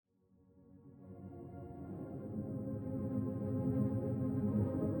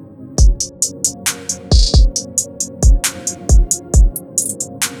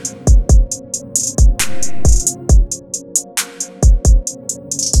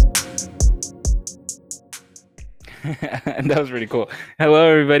That was pretty cool.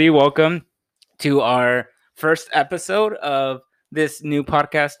 Hello, everybody. Welcome to our first episode of this new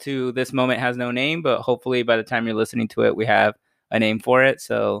podcast. To This Moment Has No Name, but hopefully by the time you're listening to it, we have a name for it.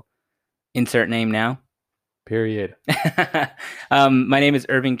 So insert name now. Period. My name is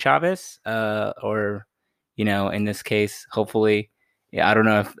Irving Chavez, or in this case, hopefully, yeah, I don't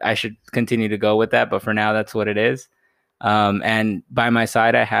know if I should continue to go with that, but for now, that's what it is. And by my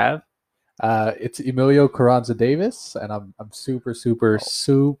side, I have. It's Emilio Carranza Davis, and I'm super, super,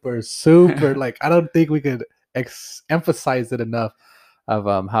 Oh. super like I don't think we could emphasize it enough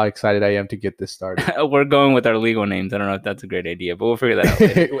of how excited I am to get this started. We're going with our legal names. I don't know if that's a great idea, but we'll figure that out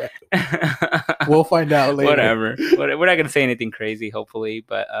later. We'll find out later. Whatever. We're not gonna say anything crazy, hopefully.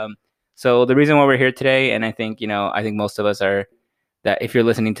 But so the reason why we're here today, and I think most of us are that if you're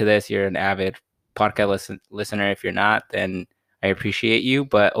listening to this, you're an avid podcast listener. If you're not, then I appreciate you.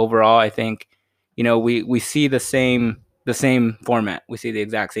 But overall, I think we see the same format. We see the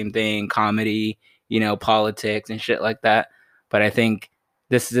exact same thing: comedy, politics and shit like that. But I think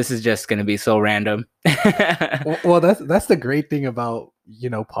this is just gonna be so random. Well, that's the great thing about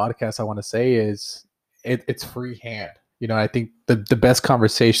podcasts. I want to say is it's freehand. I think the best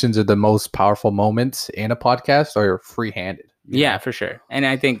conversations or the most powerful moments in a podcast are free-handed. Yeah, for sure. And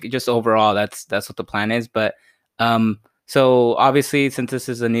I think just overall, that's what the plan is. But so obviously, since this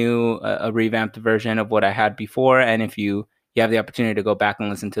is a revamped version of what I had before, and if you have the opportunity to go back and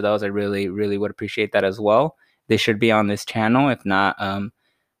listen to those, I really, really would appreciate that as well. They should be on this channel. If not,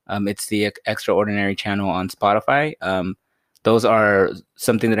 it's the Extraordinary channel on Spotify. Those are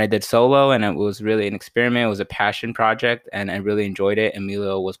something that I did solo, and it was really an experiment. It was a passion project, and I really enjoyed it.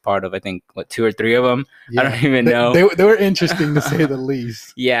 Emilio was part of, I think, 2 or 3 of them. Yeah, I don't even know. They were interesting to say the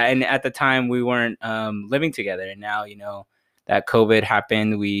least. Yeah, and at the time we weren't living together, and now that COVID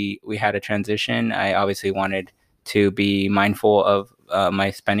happened, we had a transition. I obviously wanted to be mindful of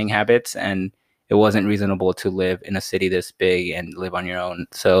my spending habits, and it wasn't reasonable to live in a city this big and live on your own.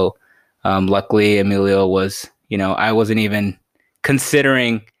 So luckily, Emilio was. I wasn't even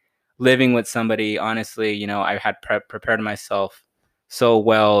considering living with somebody. Honestly, I had prepared myself so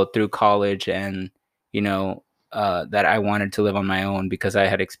well through college, and that I wanted to live on my own because I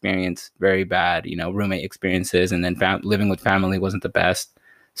had experienced very bad, roommate experiences, and then living with family wasn't the best.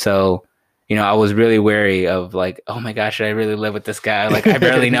 So, I was really wary of like, oh my gosh, should I really live with this guy? Like, I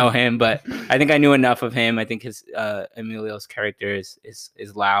barely know him, but I think I knew enough of him. I think his Emilio's character is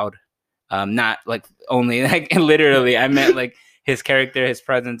loud. Not like only like literally. I meant like his character, his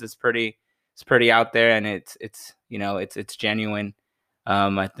presence is pretty out there, and it's genuine.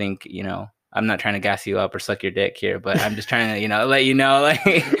 I think I'm not trying to gas you up or suck your dick here, but I'm just trying to let you know like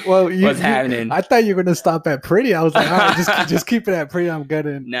what's happening. I thought you were gonna stop at pretty. I was like, all right, just keep it at pretty. I'm good.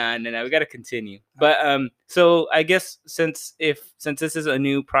 No, we got to continue. But so I guess since this is a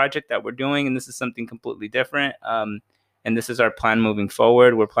new project that we're doing, and this is something completely different, and this is our plan moving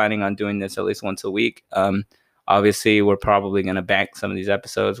forward. We're planning on doing this at least once a week. Obviously, we're probably going to bank some of these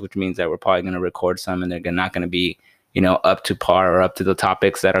episodes, which means that we're probably going to record some, and they're not going to be, up to par or up to the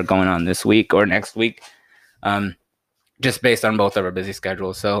topics that are going on this week or next week, just based on both of our busy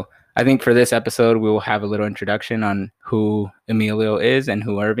schedules. So I think for this episode, we will have a little introduction on who Emilio is and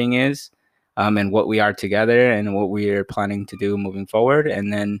who Irving is, and what we are together and what we are planning to do moving forward.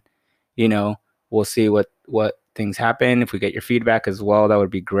 And then, we'll see what things happen. If we get your feedback as well, that would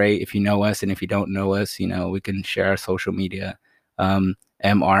be great. If you know us, and if you don't know us, we can share our social media.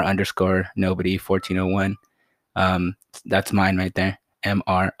 MR_nobody1401. That's mine right there.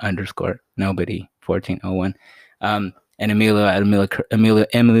 MR_nobody 1401. And Emilio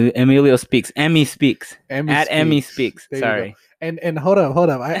speaks. Emmy speaks. Emmy speaks. Sorry. And hold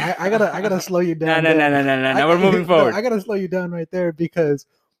up. I gotta slow you down. No. We're moving forward. I gotta slow you down right there because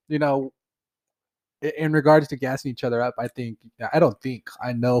in regards to gassing each other up, I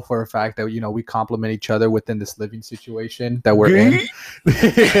know for a fact that we complement each other within this living situation that we're in.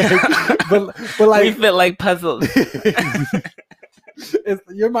 but like we fit like puzzles.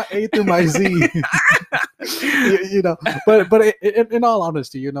 You're my A through my Z. But in all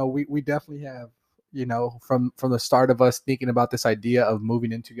honesty, we definitely have, from the start of us thinking about this idea of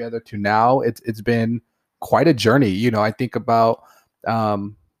moving in together to now, it's been quite a journey. I think about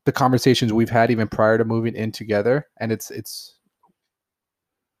the conversations we've had even prior to moving in together, and it's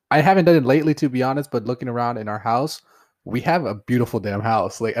I haven't done it lately, to be honest, but looking around in our house, we have a beautiful damn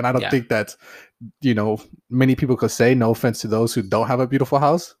house. Like, and I don't think that's many people could say, no offense to those who don't have a beautiful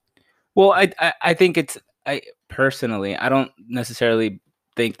house. Well, I think I personally, I don't necessarily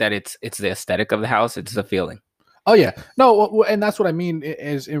think that it's the aesthetic of the house, it's the feeling. Oh yeah, no, and that's what I mean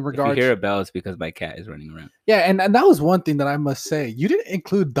is in If you regards. hear a bell, it's because my cat is running around. Yeah, and that was one thing that I must say. You didn't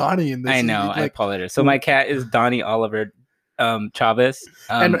include Donnie in this. I know. I Like, apologize. So my cat is Donnie Oliver Chavez.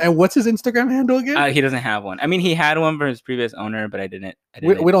 and what's his Instagram handle again? He doesn't have one. I mean, he had one for his previous owner, but I didn't.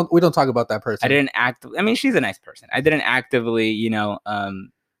 We don't talk about that person. I didn't act. I mean, she's a nice person. I didn't actively,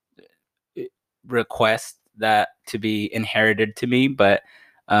 request that to be inherited to me, but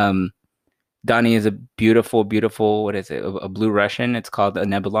Donnie is a beautiful, beautiful. What is it? A blue Russian. It's called a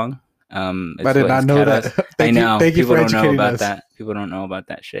Nebelong. I did not know that. I know. Thank you People for don't know educating about us. that. People don't know about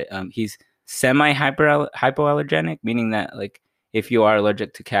that shit. He's semi hypoallergenic, meaning that like if you are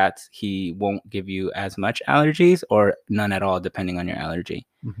allergic to cats, he won't give you as much allergies or none at all, depending on your allergy.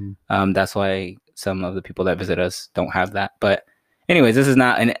 Mm-hmm. That's why some of the people that visit us don't have that. But anyways, this is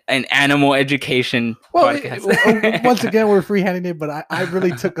not an animal education podcast. Once again, we're freehanding it, but I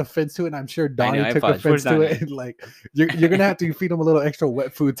really took offense to it, and I'm sure Donnie took offense to it. And like, you're gonna have to feed him a little extra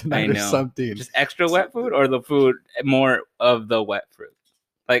wet food tonight or something. Just extra wet food, or the food more of the wet fruit.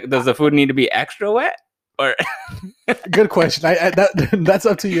 Like, does the food need to be extra wet? Or good question. That's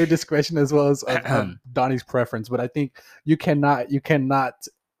up to your discretion as well as Donnie's preference. But I think you cannot,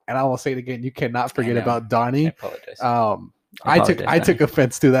 and I will say it again, you cannot forget about Donnie. I apologize. I took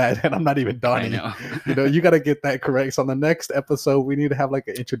offense to that, and I'm not even Donnie. I know. You got to get that correct. So on the next episode, we need to have like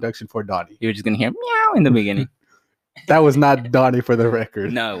an introduction for Donnie. You're just gonna hear meow in the beginning. That was not Donnie for the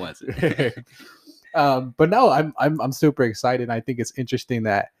record. No, it wasn't. But no, I'm super excited. I think it's interesting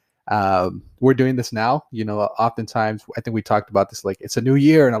that we're doing this now. Oftentimes I think we talked about this, like it's a new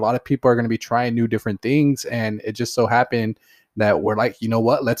year and a lot of people are going to be trying new different things, and it just so happened that we're like, you know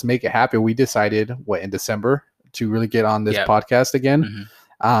what, let's make it happen. We decided in December to really get on this podcast again.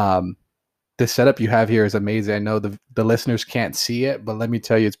 Mm-hmm. The setup you have here is amazing. I know the listeners can't see it, but let me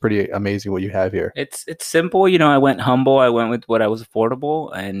tell you, it's pretty amazing what you have here. It's simple. I went humble. I went with what I was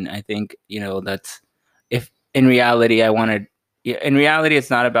affordable. And I think, that's, if in reality, it's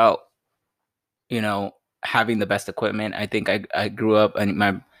not about, having the best equipment. I think I grew up and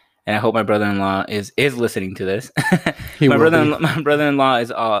I hope my brother-in-law is listening to this. My brother-in-law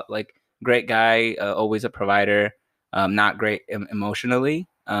is like great guy, always a provider, not great emotionally.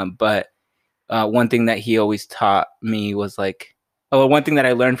 But one thing that he always taught me was like, one thing that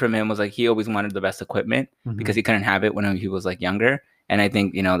I learned from him was like, he always wanted the best equipment because he couldn't have it when he was like younger. And I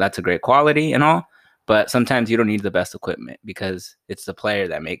think, that's a great quality and all, but sometimes you don't need the best equipment because it's the player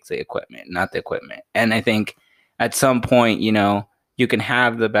that makes the equipment, not the equipment. And I think at some point, you can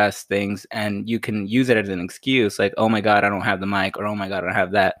have the best things and you can use it as an excuse, like, oh my God, I don't have the mic, or oh my God, I don't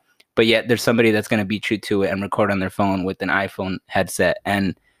have that. But yet there's somebody that's going to beat you to it and record on their phone with an iPhone headset,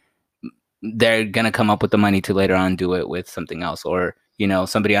 and they're going to come up with the money to later on do it with something else. Or,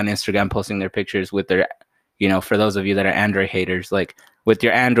 somebody on Instagram posting their pictures with their, for those of you that are Android haters, like with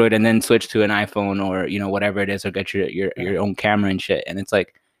your Android and then switch to an iPhone or, whatever it is, or get your own camera and shit. And it's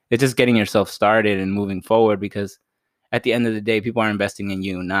like, it's just getting yourself started and moving forward, because at the end of the day, people are investing in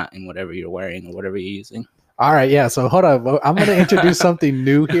you, not in whatever you're wearing or whatever you're using. All right, yeah. So hold on, I'm gonna introduce something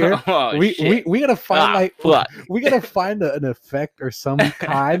new here. We gotta find we gotta find an effect or some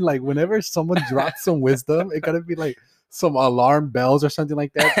kind. Like whenever someone drops some wisdom, it gotta be like some alarm bells or something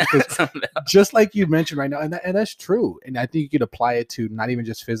like that. Because just like you mentioned right now, and that's true. And I think you could apply it to not even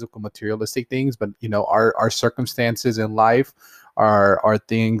just physical, materialistic things, but our circumstances in life are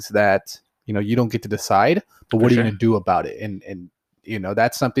things that you don't get to decide. But what are you gonna do about it? And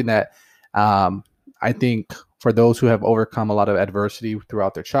that's something that I think for those who have overcome a lot of adversity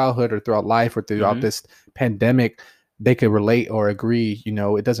throughout their childhood or throughout life or throughout this pandemic, they could relate or agree.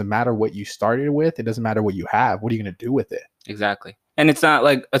 It doesn't matter what you started with. It doesn't matter what you have. What are you going to do with it? Exactly. And it's not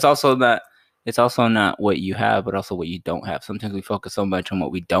like, it's also not what you have, but also what you don't have. Sometimes we focus so much on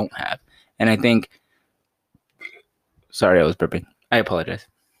what we don't have. And I think, sorry, I was burping. I apologize.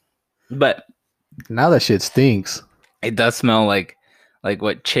 But now that shit stinks. It does smell like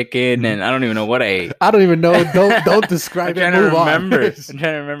what, chicken, and I don't even know what I ate. I don't even know. Don't describe it. I'm trying to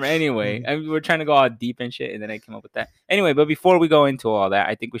remember. Anyway, we're trying to go all deep and shit, and then I came up with that. Anyway, but before we go into all that,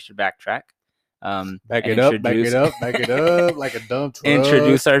 I think we should backtrack. Back it up like a dump truck.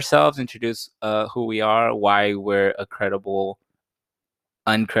 Introduce ourselves. Introduce who we are, why we're a credible,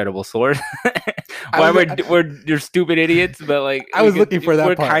 uncredible source. Why we're stupid idiots, but like I was looking for that.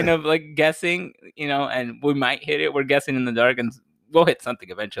 We're part. kind of like guessing, and we might hit it. We're guessing in the dark, and we'll hit something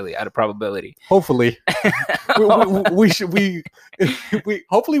eventually out of probability. Hopefully, we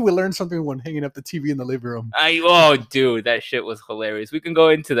hopefully we learn something when hanging up the TV in the living room. Dude, that shit was hilarious. We can go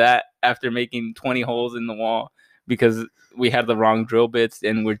into that after making 20 holes in the wall because we had the wrong drill bits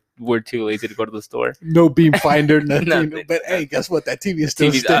and we're too lazy to go to the store. No beam finder, nothing. Nothing. But hey, guess what? That TV is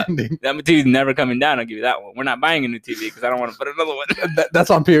still TV's standing. That TV's never coming down. I'll give you that one. We're not buying a new TV because I don't want to put another one. That's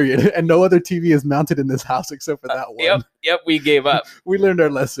on period. And no other TV is mounted in this house except for that one. Yep. We gave up. We learned our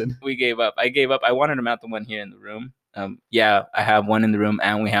lesson. We gave up. I gave up. I wanted to mount the one here in the room. Yeah, I have one in the room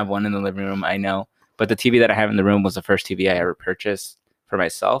and we have one in the living room. I know. But the TV that I have in the room was the first TV I ever purchased for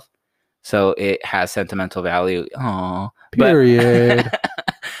myself. So it has sentimental value. Aww. Period.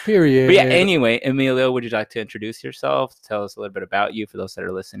 Period. But yeah, anyway, Emilio, would you like to introduce yourself? Tell us a little bit about you for those that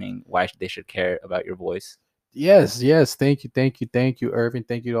are listening, why they should care about your voice. Yes. Thank you, Irving.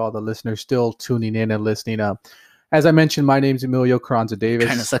 Thank you to all the listeners still tuning in and listening. As I mentioned, my name's Emilio Carranza Davis.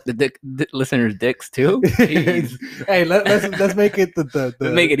 Kind of suck the listeners' dicks too. Hey, let's make it the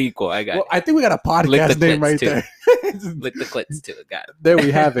make it equal. I got. Well, I think we got a podcast name right there. Lick the clits too. Got it. There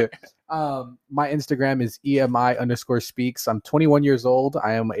we have it. My Instagram is EMI_speaks. I'm 21 years old.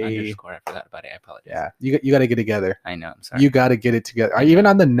 I am a underscore. I forgot about it. I apologize. Yeah, you got to get together. I know. I'm sorry. You got to get it together. Even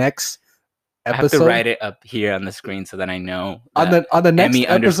on the next episode, I have to write it up here on the screen so that I know. On the next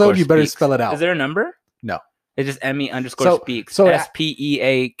episode, you better spell it out. Is there a number? No. It's just Emmy_speaks. So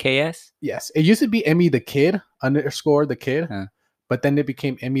SPEAKS. Yes, it used to be Emmy the kid _ the kid, but then it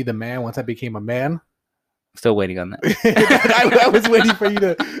became Emmy the man. Once I became a man. Still waiting on that. I was waiting for you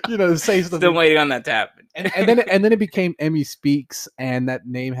to say something. Still waiting on that to happen. and then it became Emmy Speaks, and that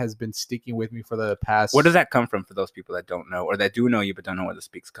name has been sticking with me for the past. Where does that come from for those people that don't know or that do know you but don't know where the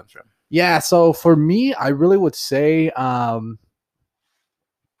Speaks comes from? Yeah, so for me, I really would say, from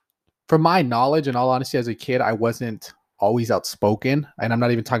my knowledge, in all honesty, as a kid, I wasn't always outspoken, and I'm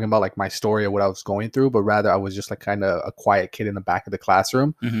not even talking about like my story or what I was going through, but rather I was just like kind of a quiet kid in the back of the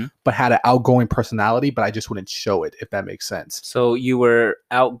classroom, but had an outgoing personality, but I just wouldn't show it, if that makes sense. So you were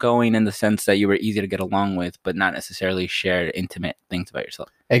outgoing in the sense that you were easy to get along with, but not necessarily share intimate things about yourself.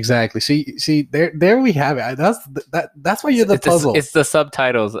 Exactly. See, there we have it. That's why you're the puzzle. It's the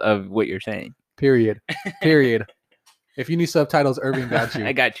subtitles of what you're saying. Period. If you need subtitles, Irving got you.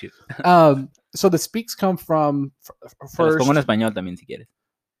 I got you. So the speaks come from first. Pongo en español también si quieres.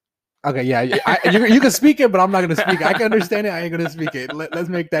 Okay, yeah, you can speak it, but I'm not going to speak it. I can understand it. I ain't going to speak it. Let's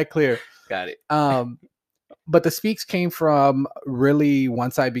make that clear. Got it. But the speaks came from really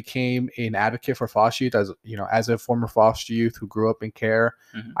once I became an advocate for foster youth, as a former foster youth who grew up in care.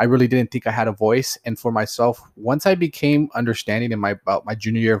 I really didn't think I had a voice, and for myself, once I became understanding in about my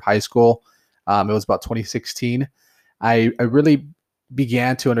junior year of high school, it was about 2016. I really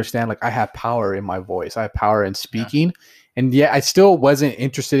began to understand like I have power in my voice. I have power in speaking. Yeah. And yet I still wasn't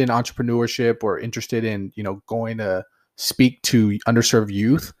interested in entrepreneurship or interested in, going to speak to underserved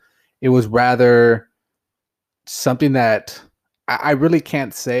youth. It was rather something that I really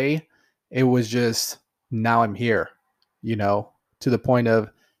can't say. It was just, now I'm here, to the point of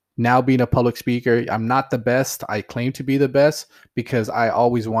now being a public speaker. I'm not the best. I claim to be the best because I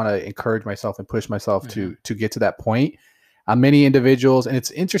always want to encourage myself and push myself to get to that point. Many individuals, and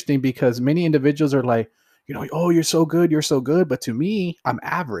it's interesting because many individuals are like, oh, you're so good. But to me, I'm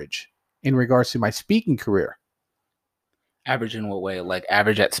average in regards to my speaking career. Average in what way? Like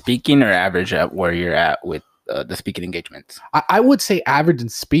average at speaking or average at where you're at with the speaking engagements? I would say average in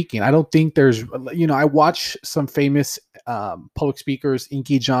speaking. I don't think there's, I watch some famous public speakers,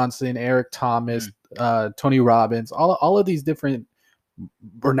 Inky Johnson, Eric Thomas, Tony Robbins, all of these different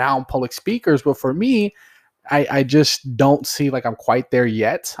renowned public speakers. But for me, I just don't see like I'm quite there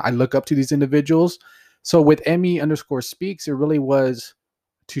yet. I look up to these individuals. So with Emmy_speaks, it really was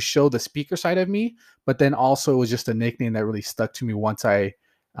to show the speaker side of me, but then also it was just a nickname that really stuck to me once I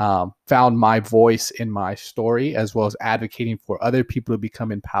found my voice in my story, as well as advocating for other people to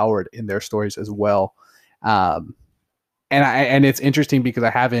become empowered in their stories as well. And it's interesting because I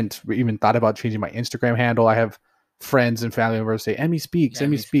haven't even thought about changing my Instagram handle. I have friends and family members say Emmy Speaks.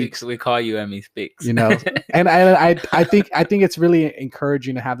 We call you Emmy Speaks. And I think it's really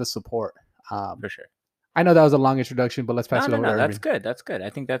encouraging to have the support. For sure. I know that was a long introduction, but let's pass it over. No, that's good. That's good. I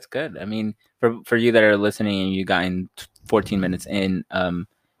think that's good. I mean, for you that are listening and you got in 14 minutes in,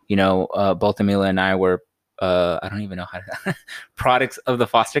 both Emilio and I were, I don't even know how to products of the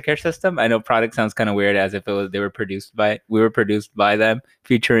foster care system. I know product sounds kind of weird, as if we were produced by them,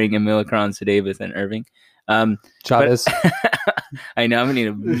 featuring Emilio Carranza Davis and Irving. Chavez. I know I'm gonna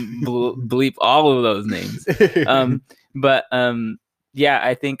need to bleep all of those names. Yeah,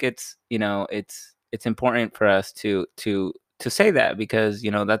 I think it's important for us to say that, because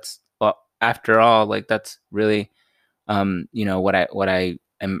that's, well, after all, like that's really what I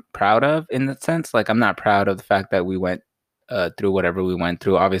am proud of, in that sense. Like I'm not proud of the fact that we went through whatever we went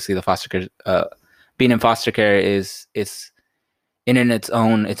through. Obviously the foster care being in foster care is in its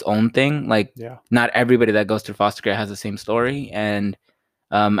own thing. Like, Yeah. not everybody that goes through foster care has the same story, and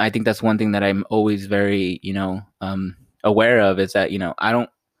I think that's one thing that I'm always very, aware of, is that, I don't.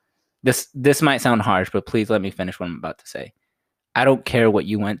 This might sound harsh, but please let me finish what I'm about to say. I don't care what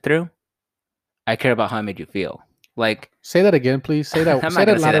you went through. I care about how it made you feel. Like, say that again, please. Say that. I'm say not that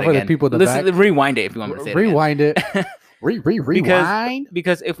gonna say louder that for the again. people in the Listen, back. rewind it if you want me to say Rewind it. it. Rewind.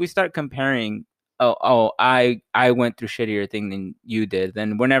 Because if we start comparing, I went through shittier thing than you did,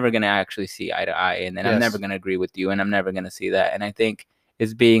 then we're never gonna actually see eye to eye, and then I'm never gonna agree with you, and I'm never gonna see that. And I think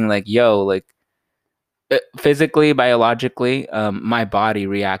it's being like, yo, like, physically, biologically, my body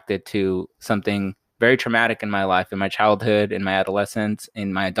reacted to something very traumatic in my life, in my childhood, in my adolescence,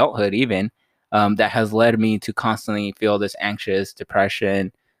 in my adulthood, even, that has led me to constantly feel this anxious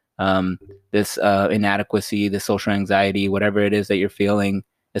depression, this inadequacy, this social anxiety, whatever it is that you're feeling,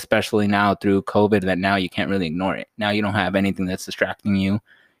 especially now through COVID, that now you can't really ignore it. Now you don't have anything that's distracting you.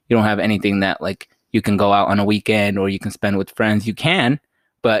 You don't have anything that, like, you can go out on a weekend or you can spend with friends. You can,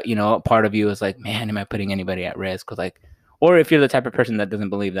 but, part of you is like, man, am I putting anybody at risk? Cause, like, or if you're the type of person that doesn't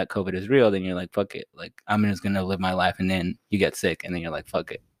believe that COVID is real, then you're like, fuck it. Like, I'm just going to live my life. And then you get sick and then you're like,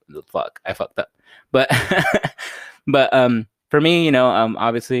 fuck it. I fucked up. But, but, for me,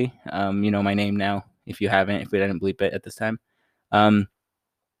 obviously, my name now, if we didn't bleep it at this time,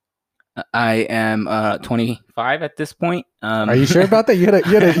 I am 25 at this point. Are you sure about that? You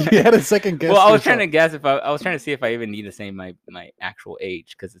had a second guess. Well, I was trying to guess I was trying to see if I even need to say my actual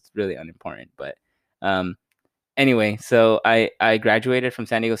age, because it's really unimportant. But anyway, so I graduated from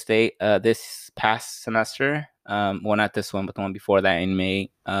San Diego State this past semester. Well, not this one, but the one before that, in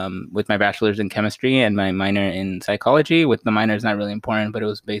May, with my bachelor's in chemistry and my minor in psychology. With the minor is not really important, but it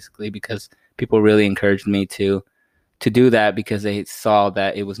was basically because people really encouraged me to do that, because they saw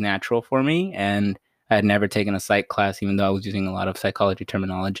that it was natural for me, and I had never taken a psych class, even though I was using a lot of psychology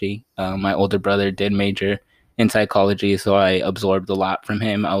terminology. My older brother did major in psychology, so I absorbed a lot from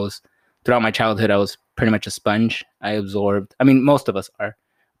him. Throughout my childhood, I was pretty much a sponge. Most of us are,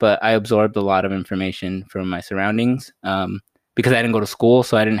 but I absorbed a lot of information from my surroundings, because I didn't go to school,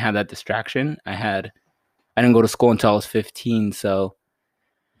 so I didn't have that distraction. I didn't go to school until I was 15, so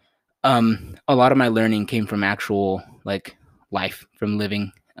a lot of my learning came from actual, like, life, from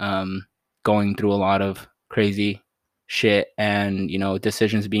living, going through a lot of crazy shit, and,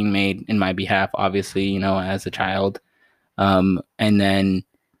 decisions being made in my behalf, obviously, as a child. And then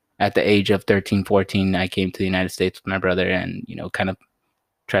at the age of 13, 14, I came to the United States with my brother, and, kind of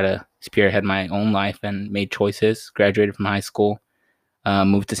try to spearhead my own life, and made choices, graduated from high school,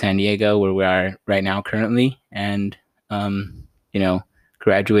 moved to San Diego, where we are right now currently, and,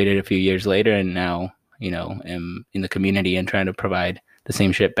 graduated a few years later, and now, am in the community and trying to provide the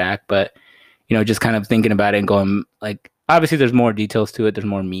same shit back. But, just kind of thinking about it and going, like, obviously there's more details to it. There's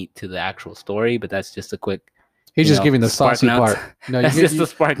more meat to the actual story, but that's just a quick. He's just giving the saucy part. No, that's just the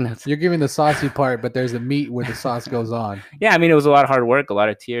spark notes. You're giving the saucy part, but there's the meat where the sauce goes on. Yeah, it was a lot of hard work, a lot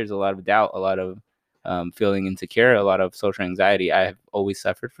of tears, a lot of doubt, a lot of feeling insecure, a lot of social anxiety. I have always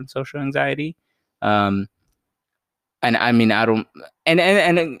suffered from social anxiety. And I don't,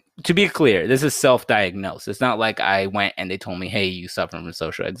 and to be clear, this is self-diagnosed. It's not like I went and they told me, hey, you suffer from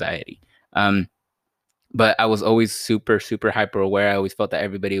social anxiety. But I was always super, super hyper aware. I always felt that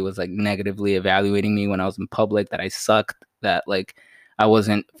everybody was, like, negatively evaluating me when I was in public, that I sucked, that, like, I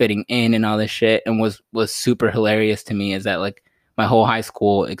wasn't fitting in and all this shit. And was super hilarious to me is that, like, my whole high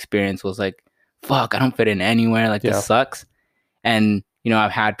school experience was like, fuck, I don't fit in anywhere. Like, this sucks. And,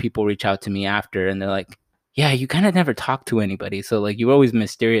 I've had people reach out to me after, and they're like, yeah, you kind of never talked to anybody. So, like, you're always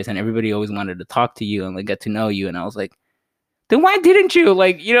mysterious, and everybody always wanted to talk to you and, like, get to know you. And I was like, then why didn't you?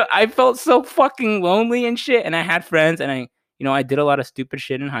 Like, I felt so fucking lonely and shit. And I had friends, and I did a lot of stupid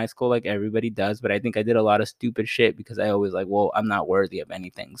shit in high school, like everybody does. But I think I did a lot of stupid shit because I always like, well, I'm not worthy of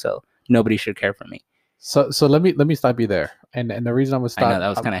anything, so nobody should care for me. So let me stop you there. And the reason I'm gonna stop, I know that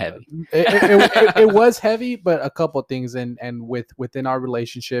was kind of heavy. It was heavy, but a couple of things, and within our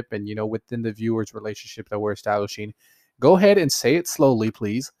relationship, and within the viewers' relationship that we're establishing, go ahead and say it slowly,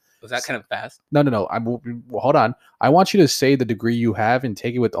 please. Was that kind of fast? No. Hold on. I want you to say the degree you have and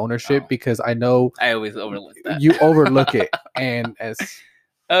take it with ownership, because I know I always overlook that. You overlook it, and as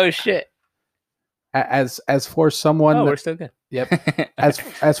oh shit. As for someone, we're still good. Yep.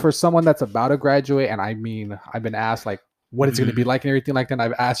 As for someone that's about to graduate, and I've been asked, like, what it's going to be like and everything like that. And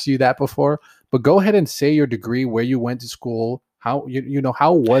I've asked you that before, but go ahead and say your degree, where you went to school, how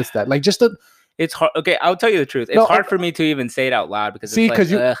how was that? Like, it's hard. Okay, I'll tell you the truth. It's hard for me to even say it out loud, because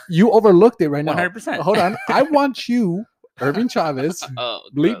because you overlooked it right now. 100%. Hold on. I want you Irving Chavez, Oh,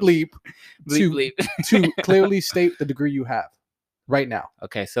 bleep gross. bleep, Bleep, to bleep. to clearly state the degree you have right now.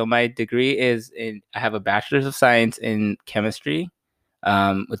 Okay, so my degree is I have a bachelor's of science in chemistry,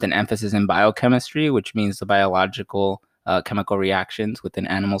 with an emphasis in biochemistry, which means the biological chemical reactions within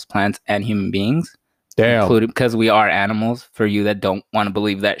animals, plants, and human beings, including because we are animals. For you that don't want to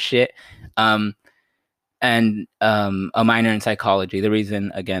believe that shit, and a minor in psychology. The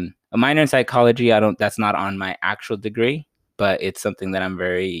reason, again, a minor in psychology, that's not on my actual degree, but it's something that I'm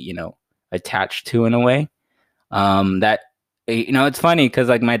very, attached to in a way. That it's funny because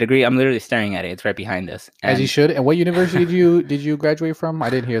like my degree, I'm literally staring at it. It's right behind us. As you should. And what university did you graduate from? I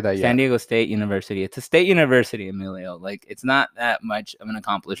didn't hear that yet. San Diego State University. It's a state university, Emilio. Like it's not that much of an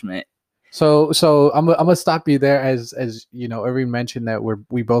accomplishment. So I'm gonna stop you there. As Irving mentioned that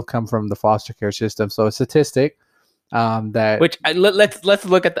we both come from the foster care system. So a statistic that let's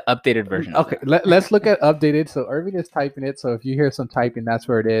look at the updated version. Okay, let's look at updated. So Irving is typing it. So if you hear some typing, that's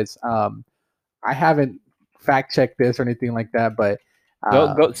where it is. I haven't fact checked this or anything like that, but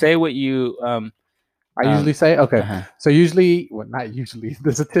go say what you I usually say. Okay, so usually, well, not usually.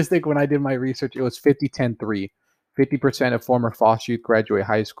 The statistic when I did my research, it was 50-10-3. 50% of former foster youth graduate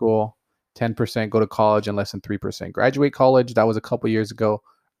high school. 10% go to college and less than 3% graduate college. That was a couple years ago.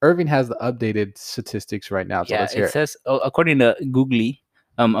 Irving has the updated statistics right now. So let's hear it. Says, according to Googly,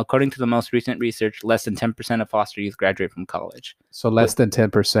 according to the most recent research, less than 10% of foster youth graduate from college. So less than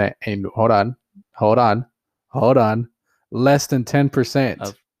 10%. And hold on. Less than 10%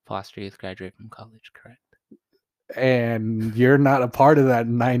 of foster youth graduate from college, correct? And you're not a part of that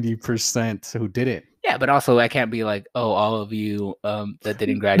 90% who didn't. Yeah, but also I can't be like, oh, all of you that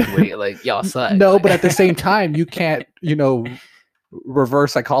didn't graduate, like y'all suck. No, but at the same time, you can't,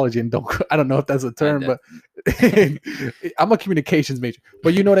 reverse psychology and I don't know if that's a term, but I'm a communications major.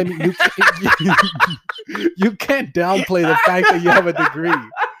 But you know what I mean? You can't downplay the fact that you have a degree.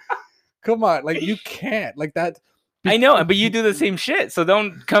 Come on, like you can't like that. I know, but you do the same shit, so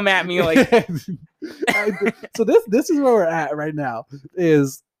don't come at me like. So this is where we're at right now.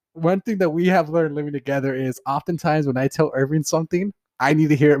 Is one thing that we have learned living together is oftentimes when I tell Irving something, I need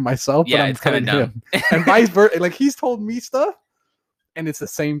to hear it myself. Yeah, but I'm it's kind of dumb. And vice versa. Like he's told me stuff, and it's the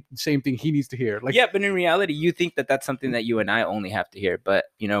same thing he needs to hear. Like, yeah, but in reality, you think that that's something that you and I only have to hear. But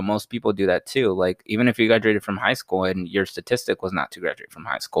most people do that too. Like even if you graduated from high school and your statistic was not to graduate from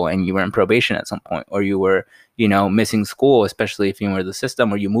high school, and you were in probation at some point, or you were missing school, especially if you were the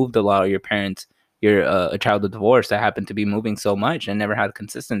system, or you moved a lot, or your parents. You're a child of divorce that happened to be moving so much and never had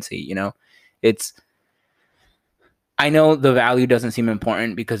consistency. I know the value doesn't seem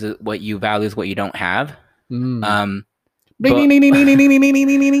important because what you value is what you don't have. And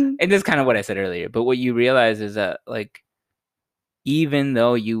that's kind of what I said earlier. But what you realize is that, like, even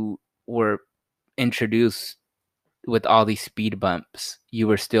though you were introduced with all these speed bumps, you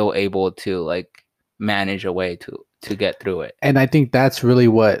were still able to like manage a way to get through it. And I think that's really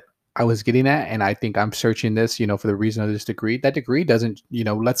what I was getting at, and I think I'm searching this, for the reason of this degree. That degree doesn't,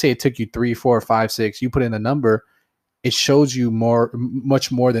 let's say it took you 3, 4, 5, 6. You put in a number, it shows you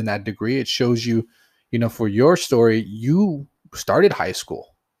much more than that degree. It shows you, for your story, you started high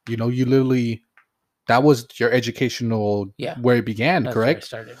school. You literally, that was your educational where it began. That's correct?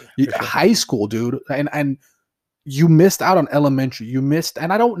 Where I started, sure. High school, dude, and you missed out on elementary. You missed,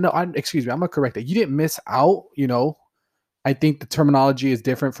 and I don't know. Excuse me, I'm gonna correct that. You didn't miss out. I think the terminology is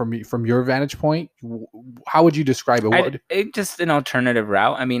different from your vantage point. How would you describe it? It's just an alternative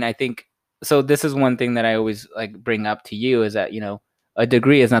route. I mean, I think so. This is one thing that I always like bring up to you is that a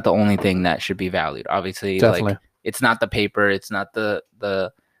degree is not the only thing that should be valued. Obviously, definitely. Like it's not the paper. It's not the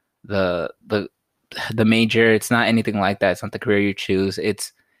major. It's not anything like that. It's not the career you choose.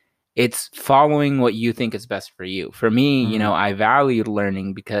 It's following what you think is best for you. For me, I valued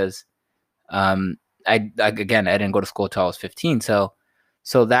learning because I didn't go to school till I was 15. So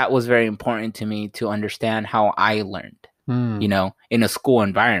that was very important to me to understand how I learned, in a school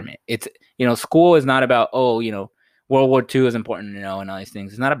environment. It's, school is not about, World War II is important to know and all these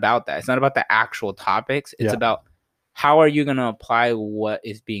things. It's not about that. It's not about the actual topics. It's about how are you going to apply what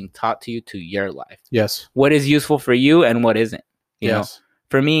is being taught to you to your life? Yes. What is useful for you and what isn't? You yes. know,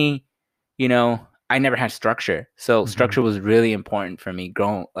 for me, I never had structure. So structure was really important for me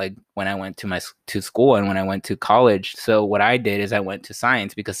growing, like when I went to school and when I went to college. So what I did is I went to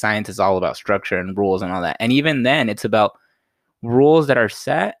science because science is all about structure and rules and all that. And even then it's about rules that are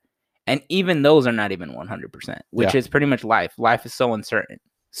set. And even those are not even 100%, which is pretty much life. Life is so uncertain.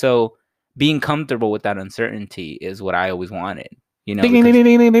 So being comfortable with that uncertainty is what I always wanted, because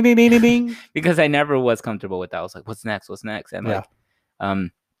I never was comfortable with that. I was like, what's next? And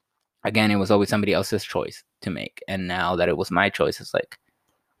again, it was always somebody else's choice to make. And now that it was my choice, it's like,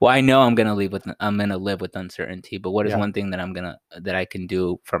 well, I know I'm gonna live with uncertainty, but what is Yeah. one thing that I can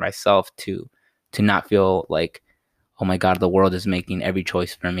do for myself to not feel like, oh my God, the world is making every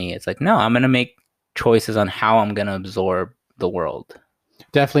choice for me. It's like, no, I'm gonna make choices on how I'm gonna absorb the world.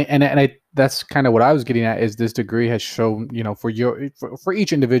 Definitely, and I that's kind of what I was getting at. Is this degree has shown, for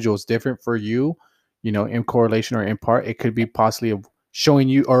each individual, it's different for you, in correlation or in part, it could be possibly of showing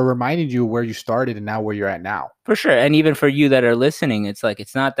you or reminding you where you started and now where you're at now. For sure. And even for you that are listening, it's like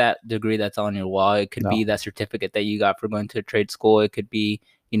it's not that degree that's on your wall. It could be No, that certificate that you got for going to a trade school. It could be,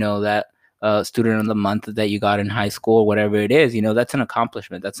 that student of the month that you got in high school, whatever it is, that's an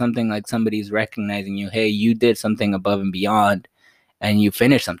accomplishment. That's something like somebody's recognizing you. Hey, you did something above and beyond and you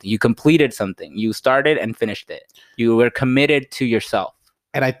finished something. You completed something. You started and finished it. You were committed to yourself.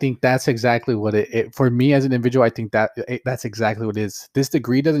 and I think that's exactly what it for me as an individual. I think that's exactly what it is. This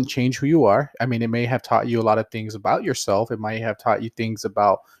degree doesn't change who you are. I mean, it may have taught you a lot of things about yourself. It might have taught you things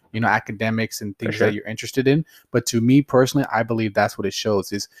about academics and For things sure. that you're interested in. But to me personally, I believe that's what it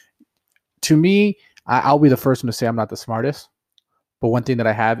shows. Is to me, I'll be the first one to say I'm not the smartest. But one thing that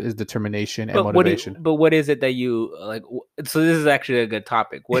I have is determination and motivation. But what is it that you like? So this is actually a good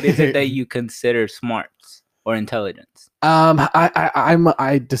topic. What is it that you consider smarts or intelligence?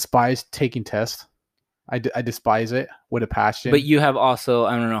 I despise taking tests. I despise it with a passion. But you have also,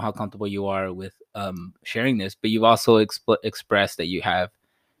 I don't know how comfortable you are with sharing this, but you've also expressed that you have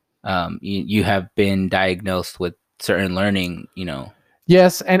you have been diagnosed with certain learning,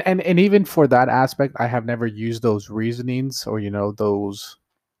 Yes, and even for that aspect, I have never used those reasonings or those.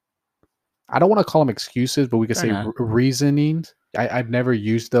 I don't want to call them excuses, but we could Fair say enough. reasonings. I've never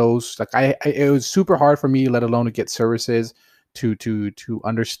used those. Like it was super hard for me, let alone to get services to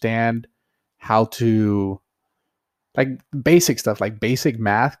understand how to like basic stuff, like basic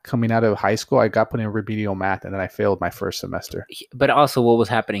math. Coming out of high school, I got put in remedial math, and then I failed my first semester. But also what was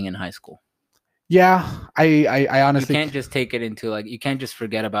happening in high school. Yeah, I You honestly can't just take it into like you can't just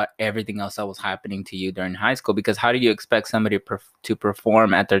forget about everything else that was happening to you during high school, because how do you expect somebody to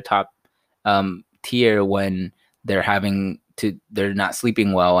perform at their top tier when they're not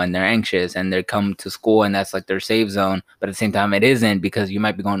sleeping well and they're anxious and they come to school and that's like their safe zone, but at the same time it isn't, because you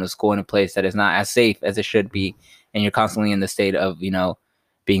might be going to school in a place that is not as safe as it should be, and you're constantly in the state of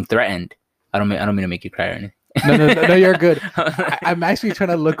being threatened. I don't mean to make you cry or anything. No, you're good. I'm actually trying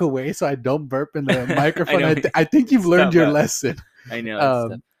to look away so I don't burp in the microphone. I think you've learned your lesson. I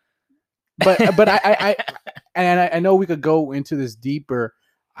know. But I know we could go into this deeper.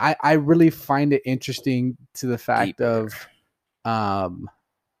 I really find it interesting to the fact Deeper. of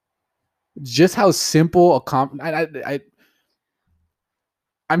just how simple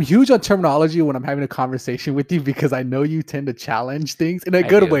I'm huge on terminology when I'm having a conversation with you, because I know you tend to challenge things in a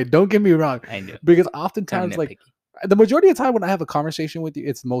good way. Don't get me wrong. I know. Because oftentimes, like the majority of the time when I have a conversation with you,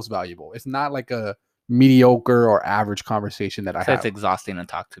 it's most valuable. It's not like a mediocre or average conversation that I have. It's exhausting to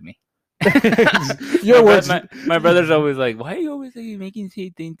talk to me. Your words. My brother's always like, why are you always making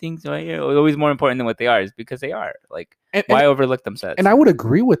things always more important than what they are? Is because they are. Like, why overlook them? And I would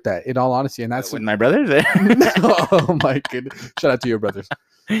agree with that, in all honesty. And that's with my brothers. Oh my goodness! Shout out to your brothers.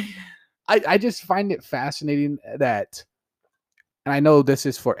 I just find it fascinating that, and I know this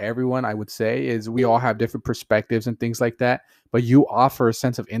is for everyone, I would say, is we all have different perspectives and things like that, but you offer a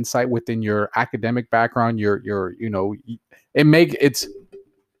sense of insight within your academic background,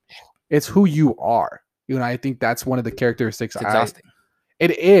 it's who you are. I think that's one of the characteristics. It's exhausting.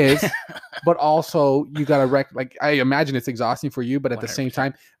 It is, but also you gotta I imagine it's exhausting for you, but at 100%. The same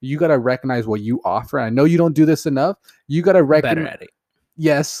time, you gotta recognize what you offer. I know you don't do this enough. You gotta recognize. Better at it.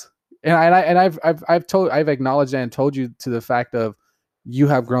 Yes, and I've acknowledged that and told you to the fact of you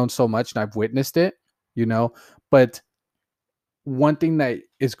have grown so much, and I've witnessed it. But one thing that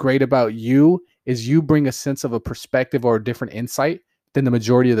is great about you is you bring a sense of a perspective or a different insight than the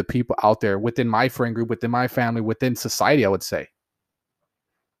majority of the people out there within my friend group, within my family, within society, I would say.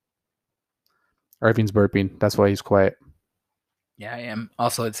 Irving's burping. That's why he's quiet. Yeah, I am.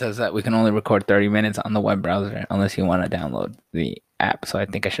 Also, it says that we can only record 30 minutes on the web browser unless you want to download the app. So I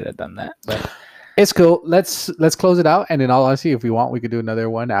think I should have done that. But it's cool. Let's close it out. And in all honesty, if we want, we could do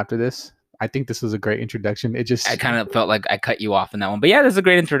another one after this. I think this was a great introduction. I kind of felt like I cut you off in that one. But yeah, this is a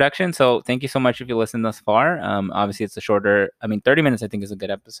great introduction. So thank you so much if you listened thus far. Obviously, it's a shorter, 30 minutes I think is a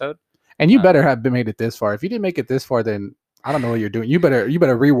good episode. And you better have made it this far. If you didn't make it this far, then I don't know what you're doing. You better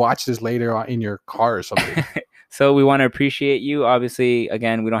rewatch this later on in your car or something. So we want to appreciate you. Obviously,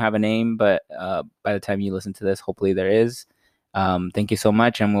 again, we don't have a name, but by the time you listen to this, hopefully there is. Thank you so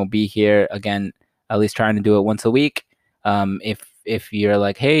much. And we'll be here again, at least trying to do it once a week. If if you're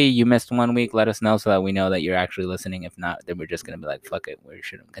like, hey, you missed 1 week, let us know so that we know that you're actually listening. If not, then we're just gonna be like, fuck it, we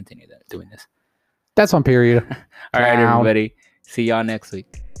shouldn't continue doing this. That's on period. All right, everybody. See y'all next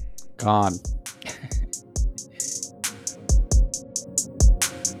week. Gone.